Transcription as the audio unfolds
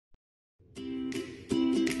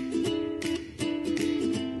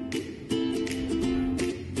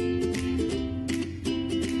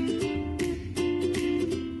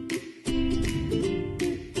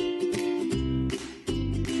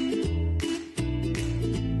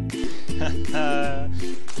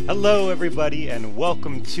Hello everybody and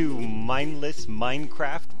welcome to Mindless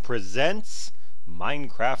Minecraft presents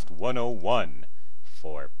Minecraft 101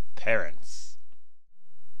 for parents.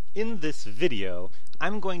 In this video,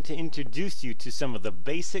 I'm going to introduce you to some of the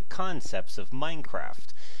basic concepts of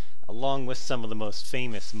Minecraft, along with some of the most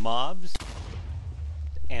famous mobs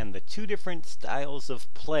and the two different styles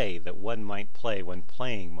of play that one might play when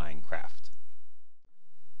playing Minecraft.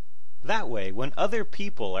 That way, when other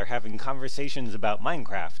people are having conversations about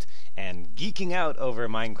Minecraft and geeking out over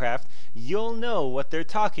Minecraft, you'll know what they're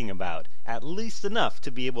talking about, at least enough to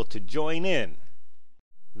be able to join in.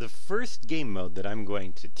 The first game mode that I'm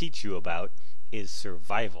going to teach you about is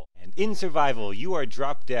Survival. And in Survival, you are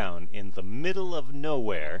dropped down in the middle of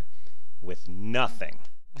nowhere with nothing.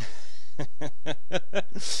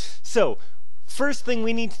 So, first thing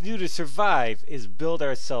we need to do to survive is build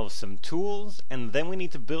ourselves some tools, and then we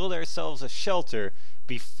need to build ourselves a shelter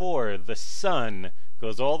before the sun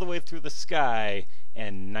goes all the way through the sky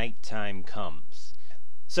and nighttime comes.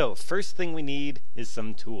 So, first thing we need is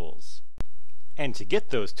some tools. And to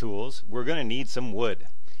get those tools, we're going to need some wood.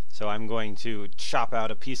 So I'm going to chop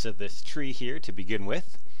out a piece of this tree here to begin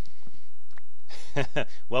with.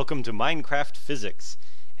 Welcome to Minecraft Physics.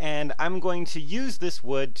 And I'm going to use this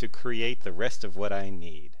wood to create the rest of what I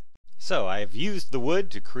need. So I've used the wood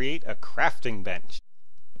to create a crafting bench.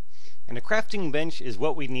 And a crafting bench is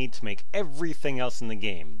what we need to make everything else in the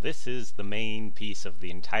game. This is the main piece of the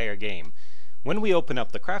entire game. When we open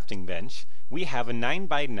up the crafting bench, we have a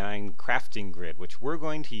 9x9 crafting grid which we're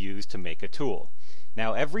going to use to make a tool.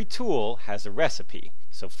 Now every tool has a recipe.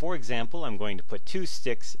 So for example, I'm going to put 2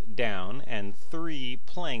 sticks down and 3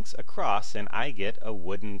 planks across and I get a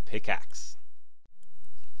wooden pickaxe.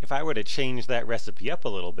 If I were to change that recipe up a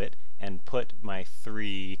little bit and put my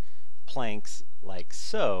 3 planks like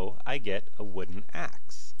so, I get a wooden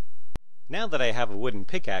axe. Now that I have a wooden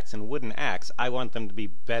pickaxe and a wooden axe, I want them to be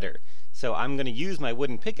better. So I'm going to use my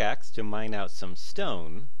wooden pickaxe to mine out some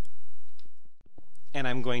stone. And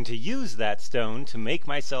I'm going to use that stone to make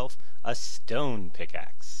myself a stone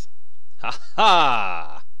pickaxe. Ha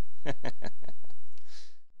ha!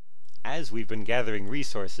 As we've been gathering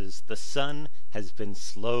resources, the sun has been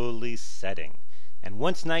slowly setting. And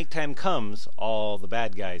once nighttime comes, all the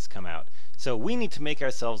bad guys come out. So we need to make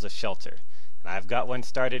ourselves a shelter. And I've got one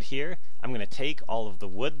started here. I'm going to take all of the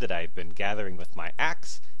wood that I've been gathering with my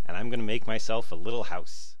axe, and I'm going to make myself a little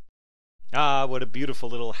house. Ah, what a beautiful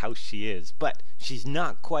little house she is, but she's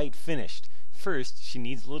not quite finished. First, she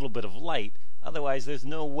needs a little bit of light, otherwise there's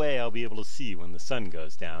no way I'll be able to see when the sun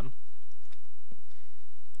goes down.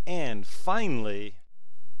 And finally,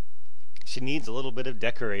 she needs a little bit of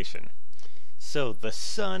decoration. So the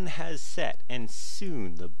sun has set, and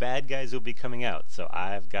soon the bad guys will be coming out, so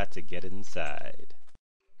I've got to get inside.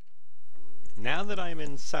 Now that I'm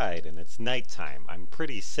inside and it's nighttime, I'm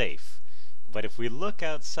pretty safe. But if we look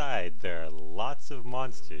outside, there are lots of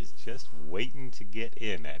monsters just waiting to get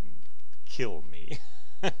in and kill me.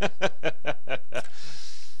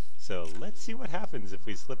 So let's see what happens if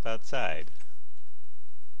we slip outside.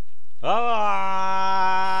 Ah!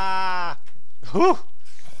 Whew!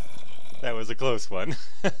 That was a close one.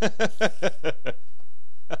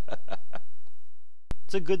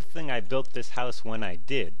 It's a good thing I built this house when I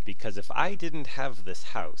did, because if I didn't have this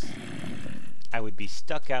house, I would be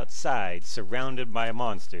stuck outside, surrounded by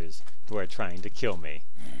monsters who are trying to kill me.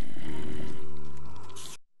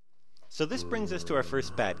 So this brings us to our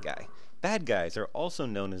first bad guy. Bad guys are also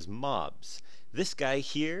known as mobs. This guy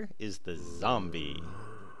here is the zombie.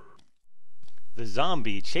 The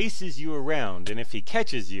zombie chases you around, and if he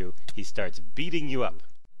catches you, he starts beating you up.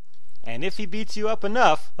 And if he beats you up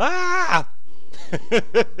enough,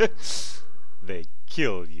 they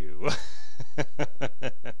kill you.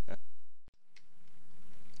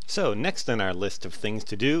 So next on our list of things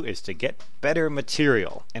to do is to get better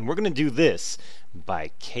material. And we're going to do this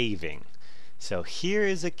by caving. So here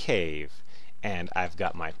is a cave, and I've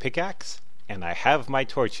got my pickaxe, and I have my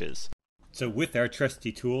torches. So with our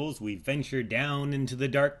trusty tools, we venture down into the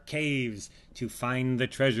dark caves to find the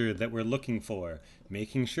treasure that we're looking for,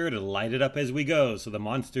 making sure to light it up as we go so the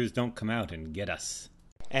monsters don't come out and get us.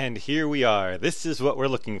 And here we are. This is what we're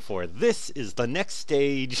looking for. This is the next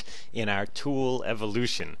stage in our tool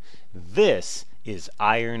evolution. This is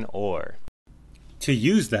iron ore. To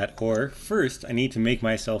use that ore, first I need to make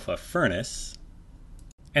myself a furnace.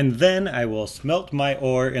 And then I will smelt my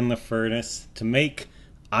ore in the furnace to make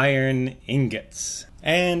iron ingots.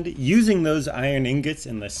 And using those iron ingots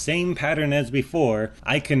in the same pattern as before,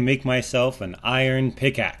 I can make myself an iron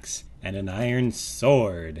pickaxe and an iron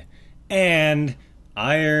sword and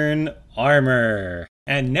iron armor.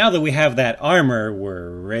 And now that we have that armor, we're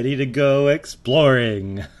ready to go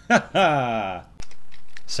exploring.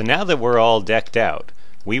 So now that we're all decked out,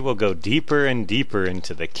 we will go deeper and deeper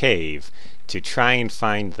into the cave to try and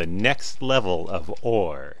find the next level of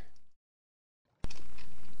ore.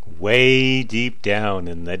 Way deep down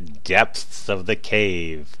in the depths of the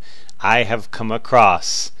cave, I have come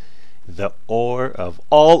across the ore of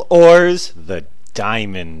all ores, the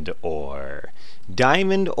diamond ore.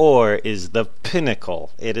 Diamond ore is the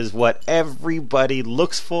pinnacle. It is what everybody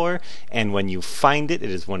looks for, and when you find it, it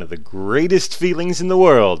is one of the greatest feelings in the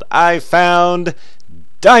world. I found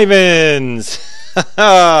diamonds!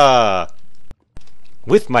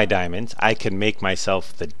 With my diamonds, I can make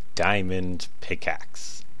myself the diamond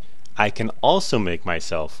pickaxe. I can also make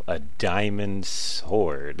myself a diamond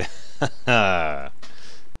sword.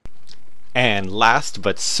 And last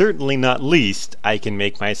but certainly not least, I can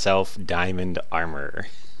make myself diamond armor.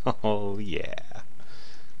 Oh yeah.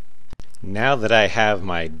 Now that I have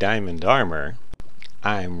my diamond armor,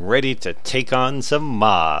 I'm ready to take on some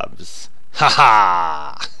mobs. Ha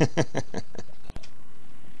ha!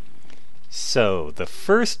 So, the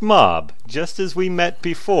first mob, just as we met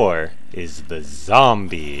before, is the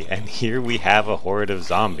zombie. And here we have a horde of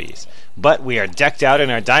zombies. But we are decked out in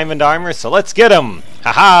our diamond armor, so let's get them!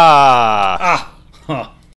 Ha ha! Ah! Huh.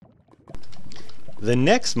 The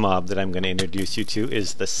next mob that I'm going to introduce you to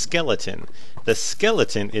is the skeleton. The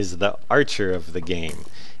skeleton is the archer of the game.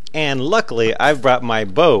 And luckily, I've brought my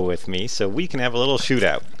bow with me, so we can have a little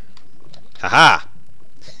shootout. Ha ha!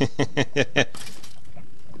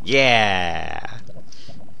 Yeah!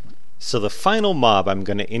 So the final mob I'm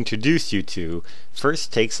going to introduce you to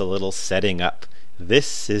first takes a little setting up.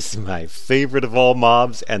 This is my favorite of all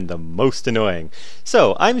mobs and the most annoying.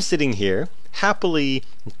 So I'm sitting here, happily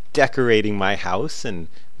decorating my house and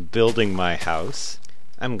building my house.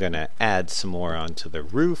 I'm going to add some more onto the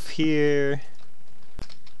roof here.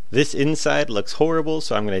 This inside looks horrible,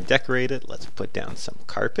 so I'm going to decorate it. Let's put down some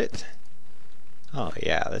carpet. Oh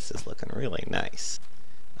yeah, this is looking really nice.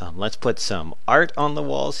 Let's put some art on the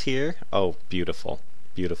walls here. Oh, beautiful,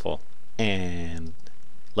 beautiful. And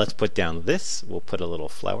let's put down this. We'll put a little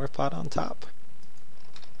flower pot on top.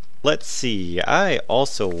 Let's see, I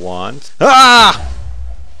also want... Ah!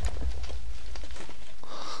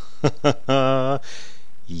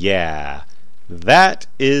 Yeah, that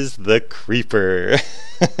is the creeper.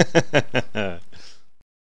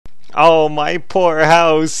 Oh, my poor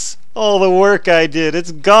house. All the work I did,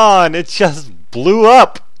 it's gone. It just blew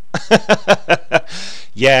up.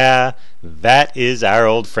 Yeah, that is our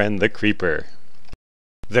old friend the creeper.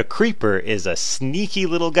 The creeper is a sneaky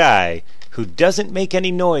little guy who doesn't make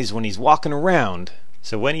any noise when he's walking around.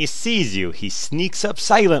 So when he sees you, he sneaks up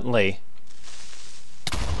silently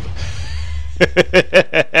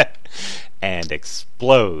and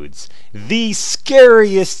explodes. The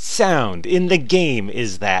scariest sound in the game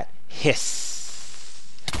is that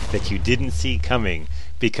hiss that you didn't see coming,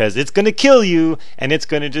 because it's going to kill you and it's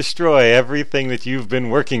going to destroy everything that you've been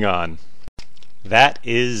working on. That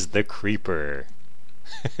is the creeper.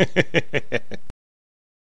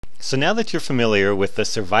 So now that you're familiar with the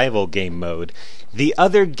survival game mode, the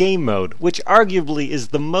other game mode, which arguably is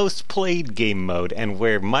the most played game mode and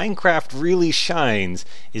where Minecraft really shines,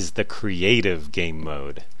 is the creative game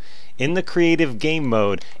mode. In the creative game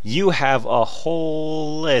mode, you have a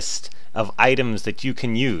whole list of items that you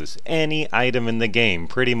can use. Any item in the game,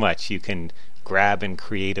 pretty much, you can grab in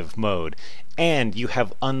creative mode. And you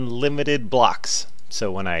have unlimited blocks.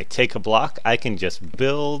 So when I take a block, I can just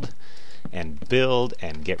build and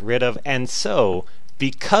get rid of. And so,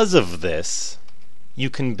 because of this, you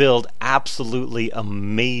can build absolutely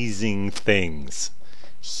amazing things.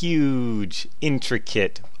 Huge,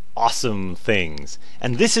 intricate, awesome things.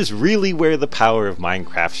 And this is really where the power of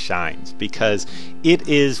Minecraft shines, because it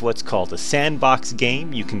is what's called a sandbox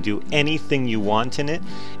game. You can do anything you want in it,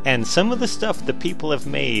 and some of the stuff that people have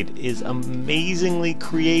made is amazingly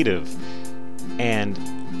creative and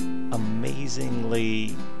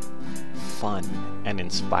amazingly fun and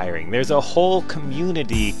inspiring. There's a whole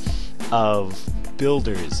community of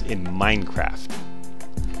builders in Minecraft,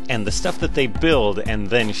 and the stuff that they build and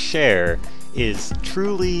then share is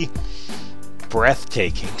truly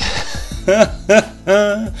breathtaking.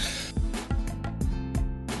 I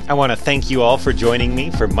want to thank you all for joining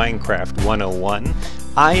me for Minecraft 101.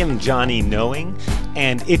 I am JohnnyKnowing,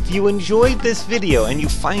 and if you enjoyed this video and you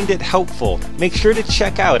find it helpful, make sure to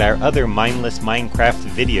check out our other Mindless Minecraft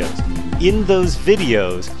videos. In those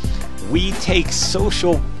videos, we take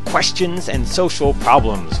social questions and social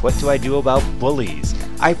problems. What do I do about bullies?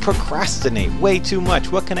 I procrastinate way too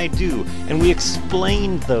much. What can I do? And we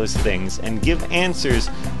explained those things and give answers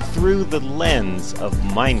through the lens of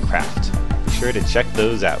Minecraft. Be sure to check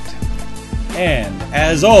those out. And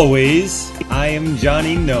as always, I am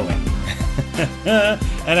Johnny Knowing.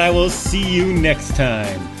 And I will see you next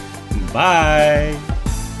time. Bye.